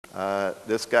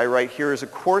This guy right here is a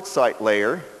quartzite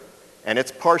layer, and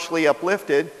it's partially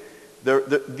uplifted.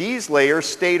 These layers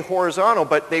stayed horizontal,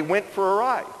 but they went for a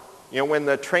ride. You know, when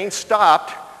the train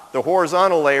stopped, the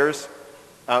horizontal layers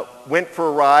went for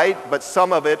a ride, but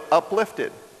some of it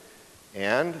uplifted.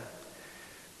 And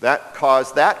that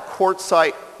caused that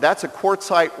quartzite, that's a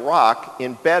quartzite rock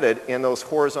embedded in those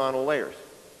horizontal layers.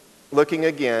 Looking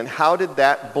again, how did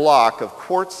that block of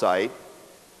quartzite,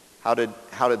 how did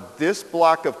this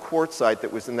block of quartzite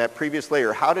that was in that previous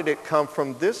layer, how did it come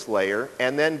from this layer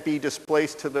and then be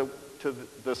displaced to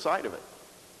the side of it?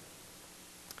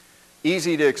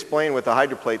 Easy to explain with the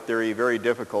hydroplate theory, very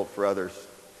difficult for others.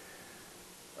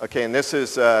 Okay, and this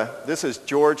is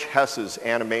George Hess's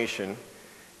animation,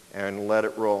 and let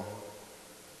it roll.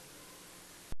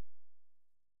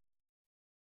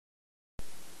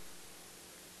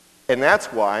 And that's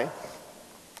why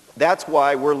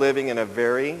we're living in a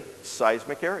very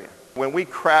seismic area. When we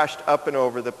crashed up and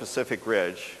over the Pacific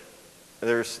Ridge,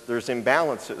 there's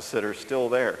imbalances that are still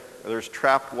there. There's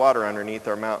trapped water underneath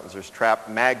our mountains. There's trapped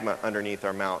magma underneath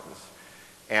our mountains.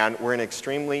 And we're in an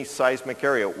extremely seismic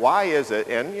area. Why is it,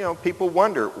 and you know, people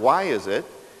wonder, why is it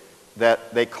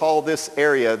that they call this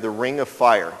area the Ring of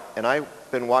Fire? And I've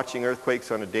been watching earthquakes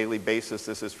on a daily basis.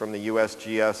 This is from the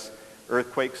USGS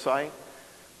earthquake site.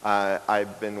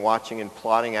 I've been watching and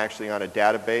plotting actually on a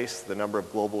database the number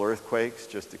of global earthquakes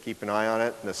just to keep an eye on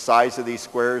it. And the size of these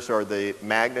squares are the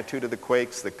magnitude of the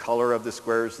quakes. The color of the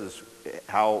squares is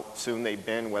how soon they've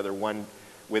been, whether one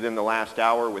within the last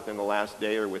hour, within the last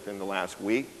day, or within the last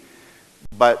week.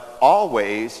 But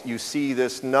always you see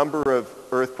this number of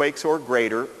earthquakes or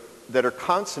greater that are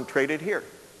concentrated here.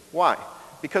 Why?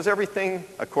 Because everything,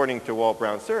 according to Walt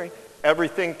Brown's theory,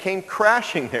 everything came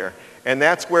crashing there. And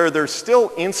that's where there's still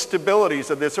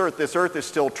instabilities of this Earth. This Earth is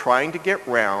still trying to get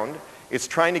round. It's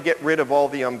trying to get rid of all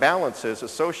the imbalances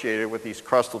associated with these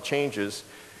crustal changes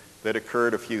that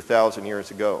occurred a few thousand years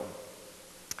ago.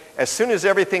 As soon as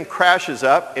everything crashes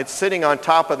up, it's sitting on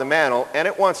top of the mantle, and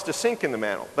it wants to sink in the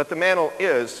mantle. But the mantle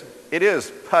is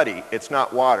putty. It's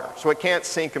not water. So it can't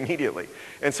sink immediately.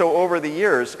 And so over the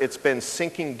years, it's been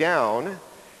sinking down,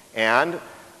 and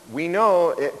we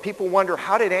know, people wonder,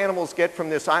 how did animals get from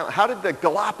this island? How did the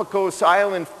Galapagos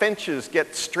Island finches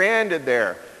get stranded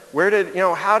there?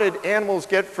 How did animals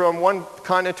get from one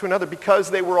continent to another? Because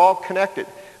they were all connected.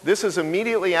 This is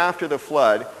immediately after the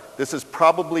flood. This is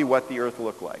probably what the Earth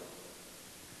looked like.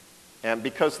 And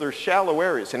because there's shallow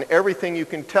areas, and everything you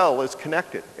can tell is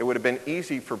connected, it would have been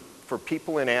easy for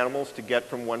people and animals to get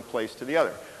from one place to the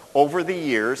other. Over the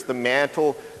years,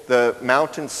 the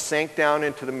mountains sank down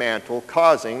into the mantle,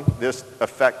 causing this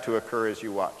effect to occur as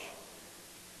you watch.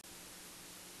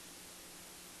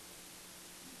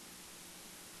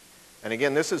 And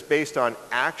again, this is based on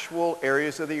actual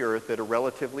areas of the Earth that are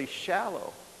relatively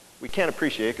shallow. We can't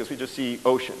appreciate it because we just see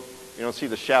ocean. You don't see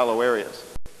the shallow areas.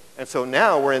 And so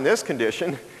now we're in this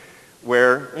condition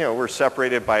where, you know, we're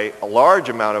separated by a large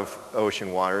amount of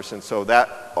ocean waters, and so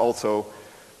that also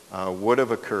would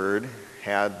have occurred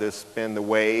had this been the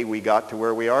way we got to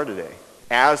where we are today.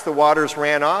 As the waters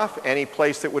ran off, any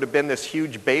place that would have been this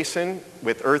huge basin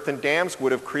with earthen dams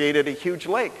would have created a huge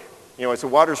lake. You know, as the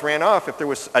waters ran off, if there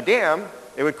was a dam,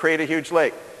 it would create a huge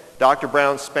lake. Dr.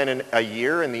 Brown spent a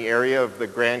year in the area of the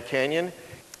Grand Canyon.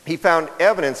 He found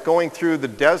evidence going through the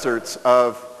deserts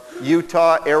of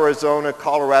Utah, Arizona,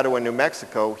 Colorado, and New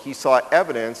Mexico. He saw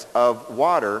evidence of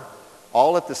water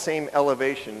all at the same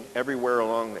elevation everywhere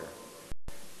along there.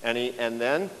 And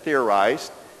then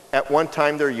theorized, at one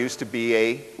time there used to be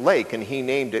a lake, and he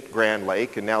named it Grand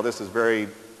Lake, and now this is very,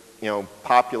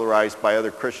 popularized by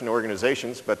other Christian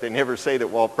organizations, but they never say that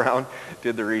Walt Brown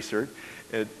did the research,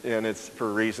 and it's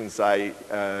for reasons I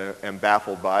am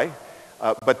baffled by.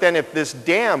 But then if this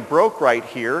dam broke right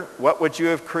here, what would you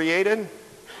have created?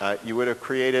 You would have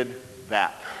created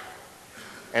that.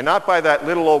 And not by that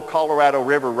little old Colorado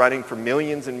River running for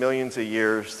millions and millions of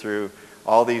years through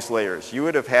all these layers. You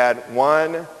would have had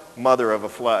one mother of a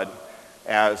flood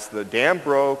as the dam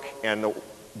broke and the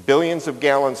billions of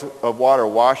gallons of water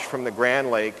washed from the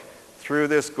Grand Lake through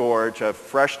this gorge of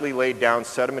freshly laid down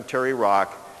sedimentary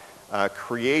rock,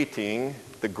 creating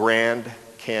the Grand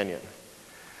Canyon.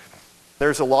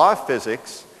 There's a law of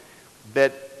physics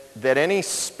that any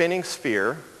spinning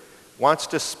sphere wants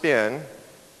to spin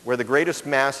where the greatest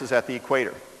mass is at the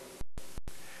equator.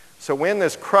 So when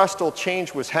this crustal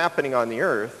change was happening on the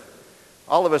Earth,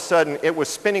 all of a sudden it was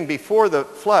spinning before the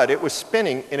flood. It was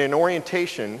spinning in an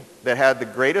orientation that had the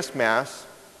greatest mass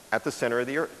at the center of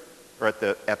the Earth, or at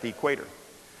the equator.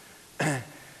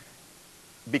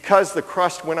 Because the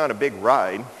crust went on a big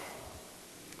ride,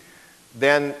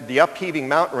 then the upheaving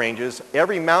mountain ranges,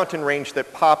 every mountain range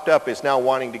that popped up is now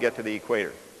wanting to get to the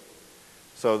equator.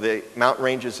 So the mountain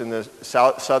ranges in the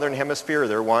southern hemisphere,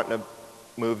 they're wanting to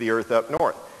move the Earth up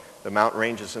north. The mountain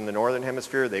ranges in the northern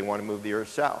hemisphere, they want to move the Earth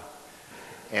south.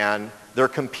 And they're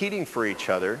competing for each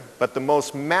other, but the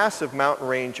most massive mountain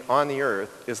range on the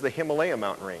Earth is the Himalaya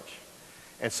mountain range.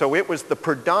 And so it was the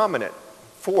predominant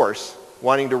force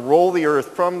wanting to roll the Earth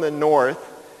from the north,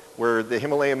 where the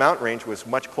Himalaya mountain range was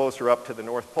much closer up to the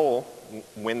North Pole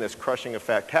when this crushing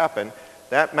effect happened.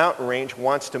 That mountain range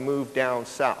wants to move down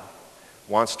south,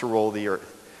 wants to roll the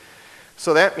Earth.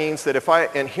 So that means that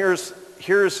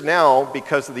here's now,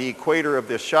 because of the equator of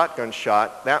this shotgun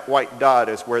shot, that white dot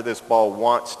is where this ball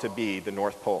wants to be, the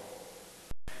North Pole.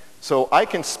 So I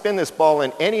can spin this ball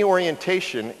in any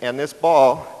orientation, and this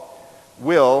ball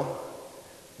will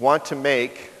want to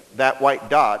make that white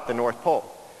dot the North Pole.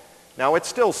 Now it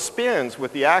still spins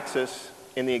with the axis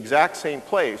in the exact same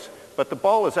place, but the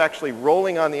ball is actually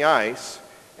rolling on the ice,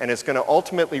 and it's going to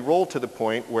ultimately roll to the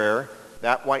point where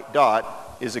that white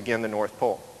dot is again the North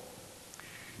Pole.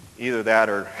 Either that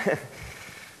or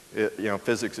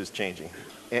physics is changing.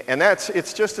 And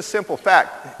it's just a simple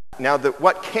fact. Now,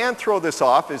 what can throw this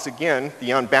off is, again,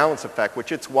 the unbalance effect,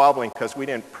 which it's wobbling because we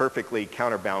didn't perfectly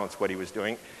counterbalance what he was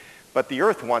doing. But the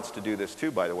Earth wants to do this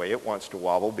too, by the way. It wants to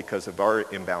wobble because of our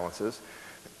imbalances.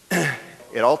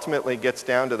 It ultimately gets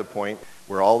down to the point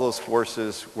where all those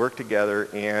forces work together,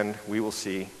 and we will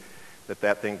see that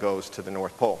that thing goes to the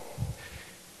North Pole.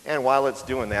 And while it's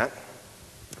doing that,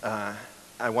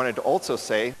 I wanted to also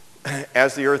say,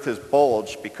 as the Earth is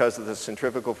bulged because of the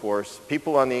centrifugal force,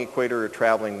 people on the equator are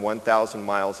traveling 1,000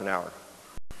 miles an hour.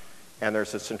 And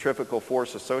there's a centrifugal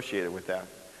force associated with that,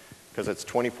 because it's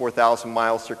 24,000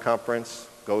 miles circumference,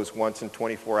 goes once in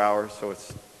 24 hours, so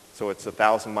it's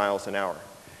 1,000 miles an hour.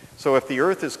 So if the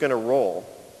Earth is going to roll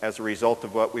as a result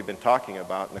of what we've been talking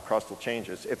about and the crustal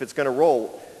changes, if it's going to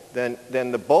roll, then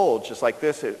the bulge is like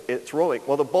this, it's rolling.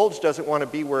 Well, the bulge doesn't want to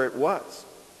be where it was.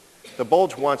 The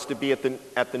bulge wants to be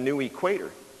at the new equator.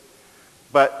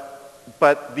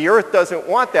 But the Earth doesn't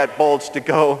want that bulge to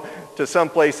go to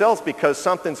someplace else, because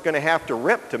something's going to have to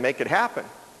rip to make it happen.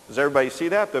 Does everybody see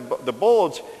that? The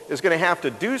bulge is going to have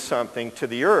to do something to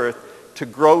the Earth to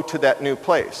grow to that new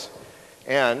place.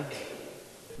 And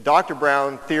Dr.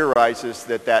 Brown theorizes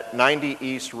that 90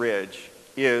 East Ridge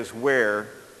is where,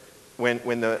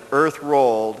 when the Earth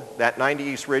rolled, that 90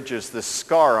 East Ridge is the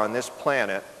scar on this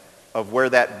planet of where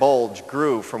that bulge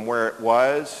grew from where it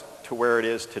was to where it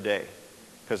is today.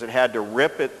 Because it had to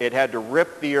rip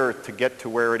the Earth to get to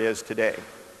where it is today.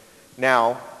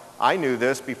 Now, I knew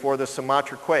this before the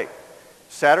Sumatra quake.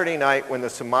 Saturday night, when the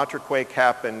Sumatra quake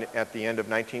happened at the end of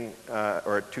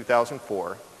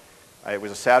 2004, it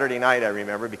was a Saturday night, I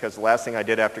remember, because the last thing I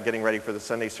did after getting ready for the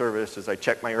Sunday service is I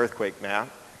checked my earthquake map,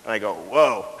 and I go,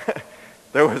 whoa,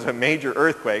 there was a major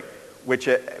earthquake, which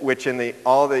in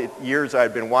all the years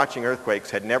I'd been watching earthquakes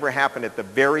had never happened at the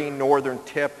very northern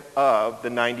tip of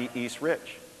the 90 East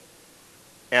Ridge.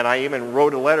 And I even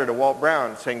wrote a letter to Walt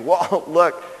Brown saying, Walt,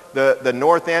 look, the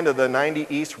north end of the 90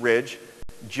 East Ridge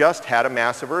just had a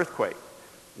massive earthquake.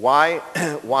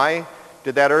 Why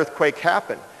did that earthquake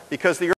happen? Because the